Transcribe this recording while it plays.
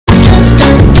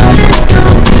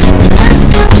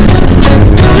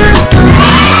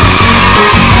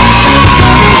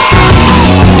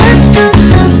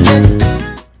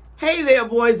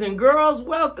boys and girls.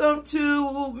 Welcome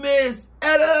to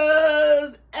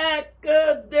Ms.Etta's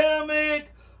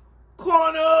Academic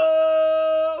Corner.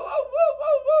 Woo, woo,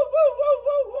 woo, woo, woo, woo,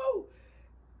 woo, woo.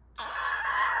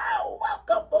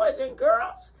 Welcome, boys and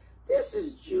girls. This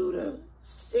is Judah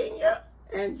Sr.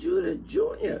 and Judah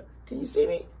Jr. Can you see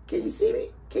me? Can you see me?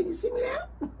 Can you see me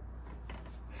now?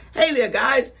 Hey there,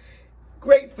 guys.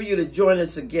 Great for you to join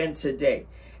us again today.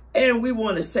 And we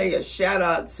want to say a shout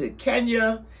out to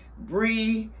Kenya,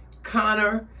 Bree,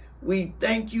 Connor. We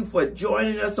thank you for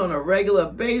joining us on a regular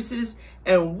basis.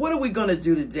 And what are we going to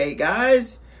do today,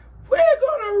 guys? We're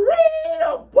going to read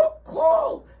a book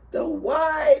called The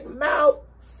Wide-Mouthed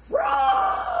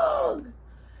Frog.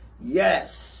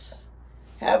 Yes.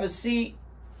 Have a seat.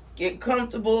 Get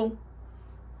comfortable.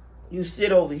 You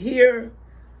sit over here.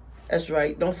 That's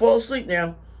right. Don't fall asleep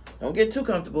now. Don't get too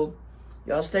comfortable.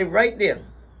 Y'all stay right there.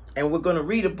 And we're going to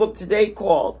read a book today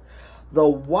called The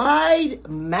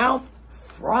Wide-Mouthed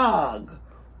Frog.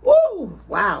 Woo!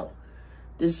 Wow.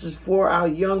 This is for our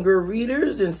younger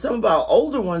readers, and some of our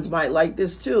older ones might like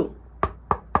this too.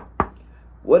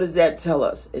 What does that tell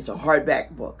us? It's a hardback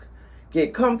book.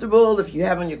 Get comfortable. If you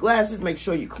have on your glasses, make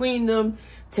sure you clean them.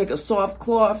 Take a soft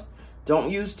cloth.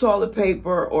 Don't use toilet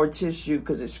paper or tissue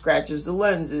because it scratches the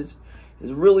lenses.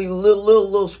 It's really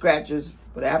little scratches,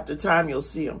 but after time, you'll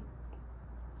see them.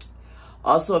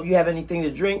 Also, if you have anything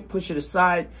to drink, push it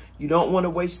aside. You don't want to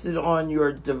waste it on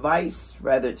your device,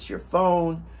 whether it's your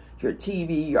phone, your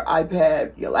TV, your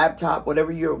iPad, your laptop,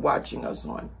 whatever you're watching us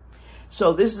on.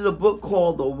 So this is a book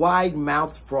called The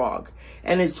Wide-Mouthed Frog,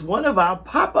 and it's one of our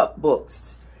pop-up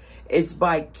books. It's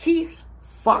by Keith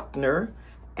Faulkner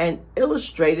and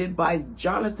illustrated by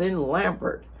Jonathan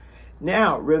Lampert.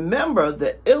 Now, remember,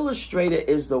 the illustrator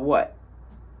is the what?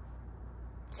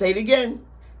 Say it again.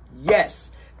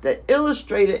 Yes. The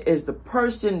illustrator is the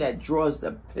person that draws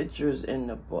the pictures in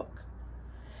the book.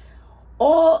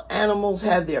 All animals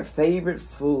have their favorite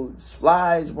foods,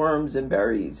 flies, worms, and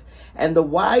berries. And the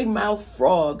wide-mouthed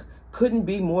frog couldn't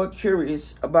be more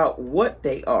curious about what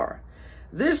they are.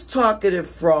 This talkative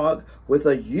frog with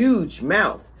a huge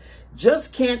mouth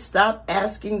just can't stop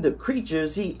asking the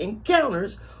creatures he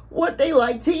encounters what they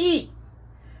like to eat.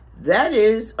 That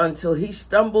is, until he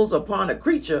stumbles upon a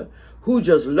creature who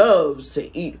just loves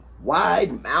to eat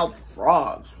wide-mouthed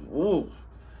frogs. Ooh.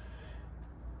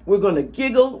 We're going to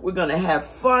giggle. We're going to have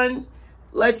fun.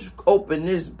 Let's open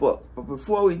this book. But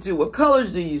before we do, what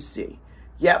colors do you see?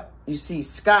 Yep, you see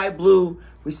sky blue.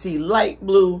 We see light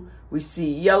blue. We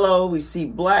see yellow. We see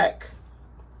black.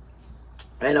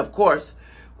 And of course,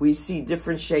 we see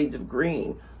different shades of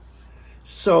green.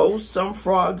 So some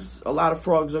frogs, a lot of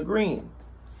frogs are green.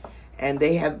 And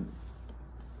they have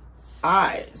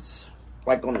eyes,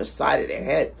 like on the side of their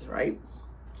heads, right?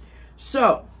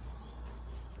 So,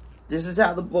 this is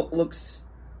how the book looks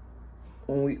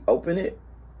when we open it.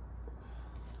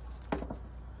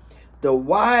 The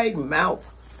Wide-Mouthed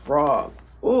Frog.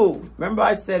 Ooh, remember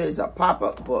I said it's a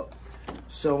pop-up book.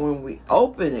 So when we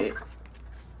open it,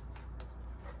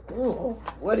 ooh,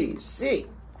 what do you see?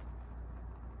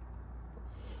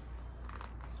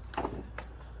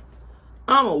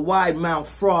 I'm a wide-mouthed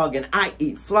frog and I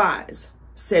eat flies,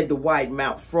 said the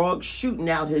wide-mouthed frog, shooting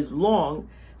out his long,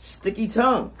 sticky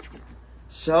tongue.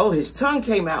 So his tongue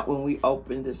came out when we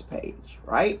opened this page,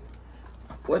 right?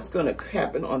 What's going to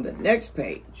happen on the next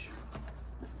page?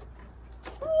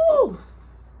 Woo.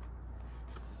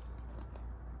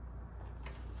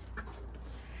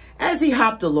 As he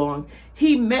hopped along,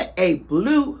 he met a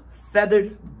blue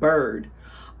feathered bird.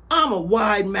 I'm a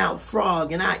wide-mouthed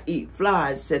frog and I eat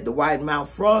flies, said the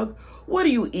wide-mouthed frog. What do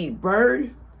you eat,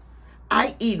 bird?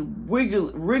 I eat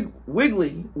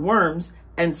wiggly worms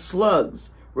and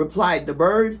slugs, replied the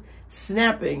bird,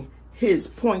 snapping his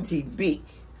pointy beak.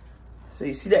 So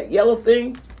you see that yellow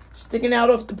thing sticking out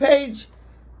off the page?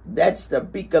 That's the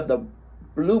beak of the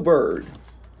bluebird.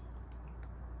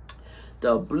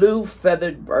 The blue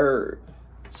feathered bird.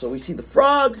 So we see the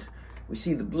frog, we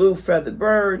see the blue feathered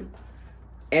bird,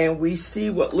 and we see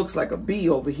what looks like a bee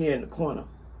over here in the corner.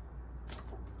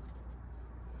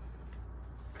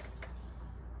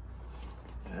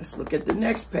 Let's look at the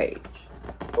next page.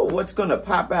 Oh, what's going to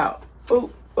pop out?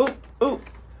 Ooh, ooh, ooh.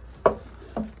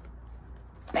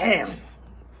 Bam.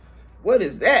 What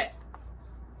is that?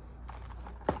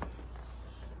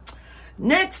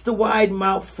 Next, the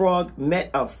wide-mouthed frog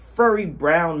met a furry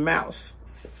brown mouse.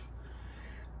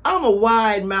 I'm a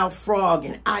wide-mouthed frog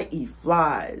and I eat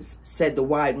flies, said the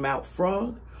wide-mouthed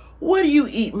frog. What do you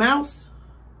eat, mouse?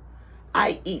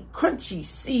 I eat crunchy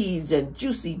seeds and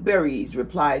juicy berries,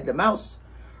 replied the mouse,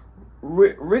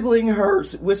 wriggling her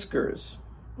whiskers.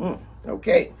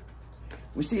 Okay.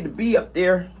 We see the bee up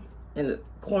there in the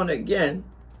corner again.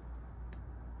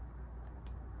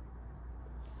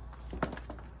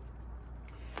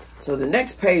 So the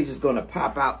next page is going to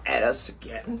pop out at us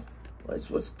again.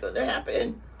 What's going to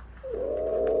happen?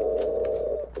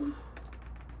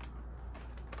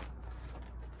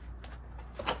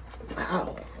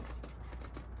 Wow.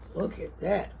 Look at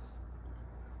that.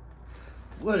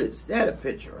 What is that a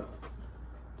picture of?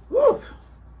 Woo.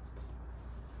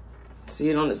 See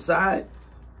it on the side?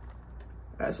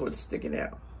 That's what's sticking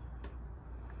out.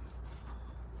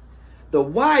 The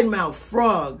wide-mouthed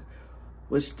frog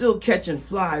was still catching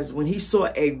flies when he saw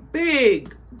a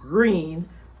big green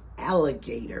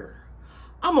alligator.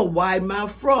 I'm a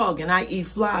wide-mouthed frog and I eat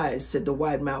flies, said the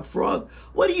wide-mouthed frog.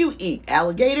 What do you eat,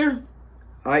 alligator?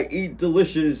 I eat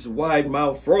delicious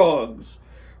wide-mouthed frogs,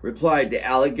 replied the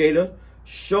alligator,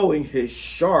 showing his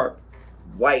sharp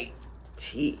white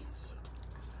teeth.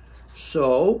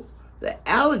 So the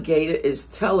alligator is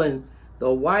telling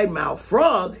the wide-mouthed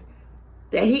frog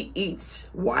that he eats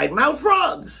wide-mouthed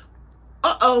frogs.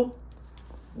 Uh-oh,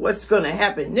 what's going to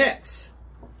happen next?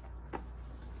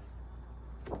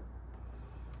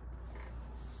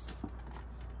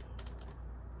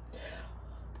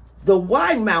 The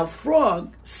wide-mouthed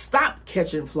frog stopped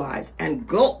catching flies and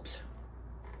gulped.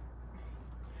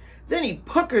 Then he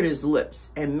puckered his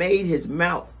lips and made his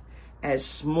mouth as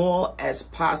small as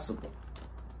possible.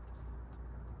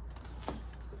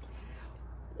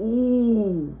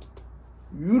 Ooh,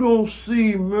 you don't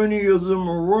see many of them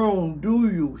around, do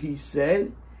you? He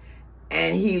said.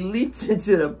 And he leaped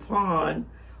into the pond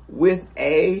with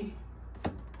a,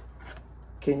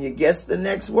 can you guess the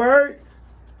next word?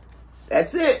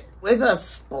 That's it, with a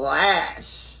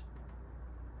splash.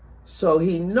 So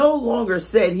he no longer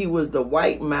said he was the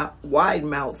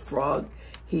wide-mouthed frog.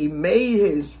 He made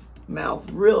his mouth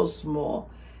real small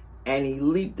and he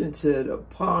leaped into the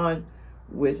pond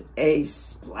with a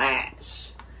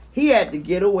splash. He had to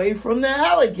get away from the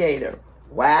alligator.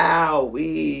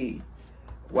 Wow-wee.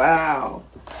 Wow.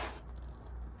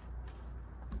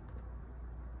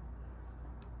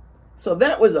 So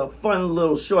that was a fun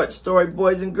little short story,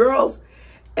 boys and girls.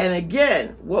 And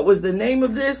again, what was the name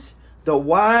of this? The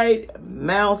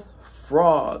wide-mouthed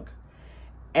frog.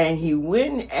 And he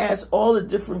went and asked all the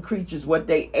different creatures what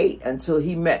they ate until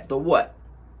he met the what?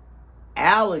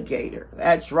 Alligator.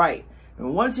 That's right.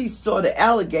 And once he saw the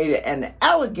alligator and the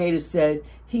alligator said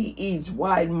he eats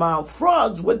wide-mouthed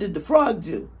frogs, what did the frog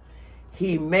do?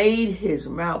 He made his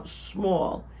mouth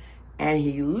small and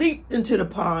he leaped into the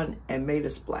pond and made a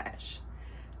splash.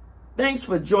 Thanks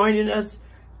for joining us.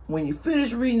 When you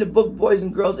finish reading the book, boys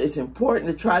and girls, it's important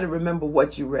to try to remember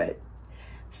what you read.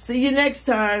 See you next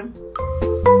time.